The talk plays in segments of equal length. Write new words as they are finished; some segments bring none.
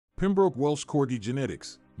Pembroke Welsh Corgi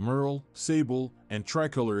genetics, Merle, Sable, and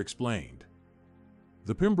Tricolor explained.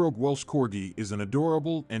 The Pembroke Welsh Corgi is an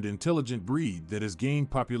adorable and intelligent breed that has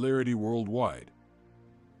gained popularity worldwide.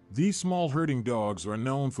 These small herding dogs are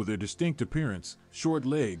known for their distinct appearance, short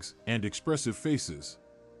legs, and expressive faces.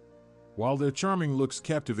 While their charming looks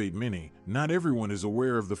captivate many, not everyone is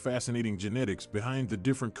aware of the fascinating genetics behind the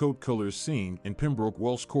different coat colors seen in Pembroke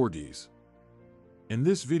Welsh Corgis. In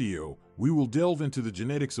this video, we will delve into the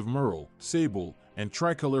genetics of Merle, Sable, and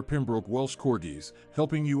Tricolor Pembroke Welsh Corgis,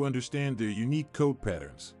 helping you understand their unique coat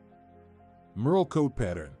patterns. Merle coat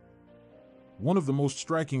pattern. One of the most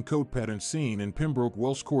striking coat patterns seen in Pembroke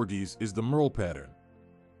Welsh Corgis is the Merle pattern.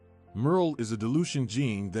 Merle is a dilution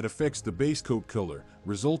gene that affects the base coat color,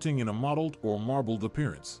 resulting in a mottled or marbled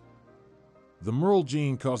appearance. The Merle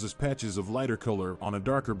gene causes patches of lighter color on a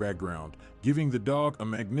darker background, giving the dog a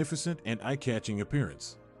magnificent and eye-catching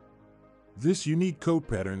appearance. This unique coat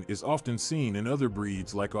pattern is often seen in other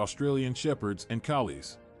breeds like Australian Shepherds and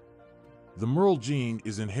Collies. The Merle gene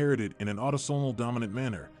is inherited in an autosomal dominant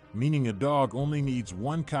manner, meaning a dog only needs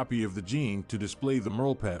one copy of the gene to display the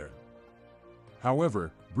Merle pattern.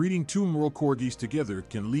 However, breeding two Merle Corgis together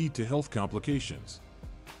can lead to health complications.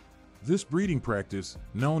 This breeding practice,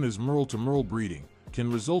 known as Merle-to-Merle breeding,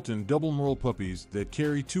 can result in double Merle puppies that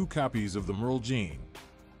carry two copies of the Merle gene.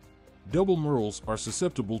 Double Merles are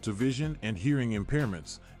susceptible to vision and hearing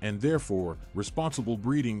impairments, and therefore, responsible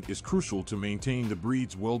breeding is crucial to maintain the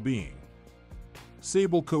breed's well-being.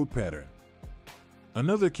 Sable coat pattern.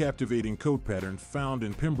 Another captivating coat pattern found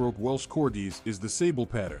in Pembroke Welsh Corgis is the Sable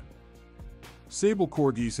pattern. Sable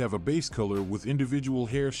Corgis have a base color with individual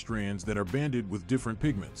hair strands that are banded with different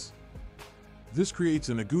pigments. This creates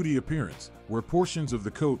an agouti appearance, where portions of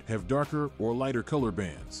the coat have darker or lighter color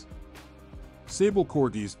bands. Sable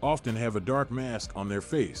Corgis often have a dark mask on their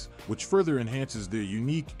face, which further enhances their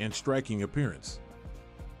unique and striking appearance.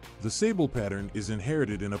 The Sable pattern is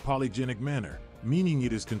inherited in a polygenic manner, meaning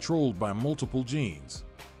it is controlled by multiple genes.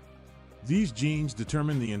 These genes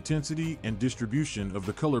determine the intensity and distribution of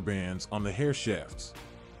the color bands on the hair shafts.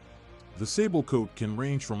 The Sable coat can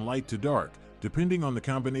range from light to dark, depending on the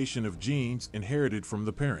combination of genes inherited from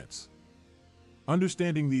the parents.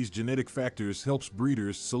 Understanding these genetic factors helps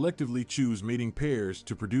breeders selectively choose mating pairs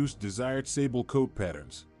to produce desired Sable coat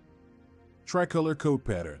patterns. Tricolor coat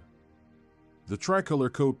pattern. The tricolor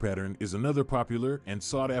coat pattern is another popular and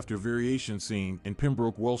sought-after variation seen in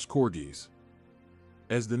Pembroke Welsh Corgis.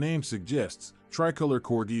 As the name suggests, tricolor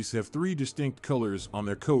Corgis have three distinct colors on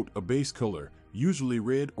their coat: a base color, usually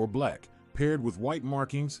red or black, paired with white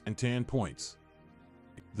markings and tan points.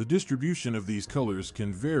 The distribution of these colors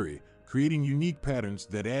can vary, creating unique patterns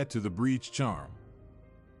that add to the breed's charm.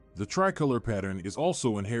 The tricolor pattern is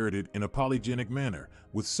also inherited in a polygenic manner,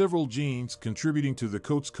 with several genes contributing to the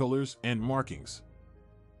coat's colors and markings.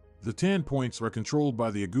 The tan points are controlled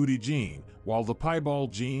by the agouti gene, while the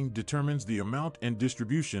piebald gene determines the amount and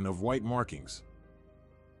distribution of white markings.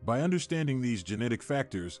 By understanding these genetic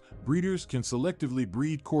factors, breeders can selectively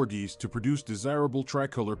breed Corgis to produce desirable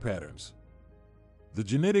tricolor patterns. The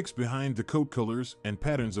genetics behind the coat colors and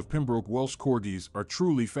patterns of Pembroke Welsh Corgis are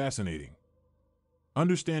truly fascinating.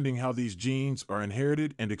 Understanding how these genes are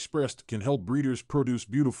inherited and expressed can help breeders produce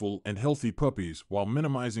beautiful and healthy puppies while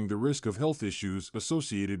minimizing the risk of health issues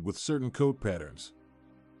associated with certain coat patterns.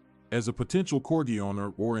 As a potential Corgi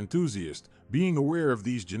owner or enthusiast, being aware of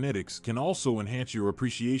these genetics can also enhance your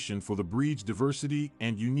appreciation for the breed's diversity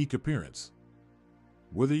and unique appearance.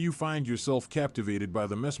 Whether you find yourself captivated by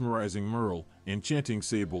the mesmerizing Merle, enchanting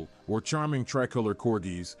Sable, or charming tricolor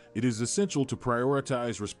Corgis, it is essential to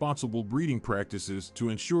prioritize responsible breeding practices to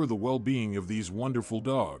ensure the well-being of these wonderful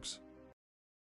dogs.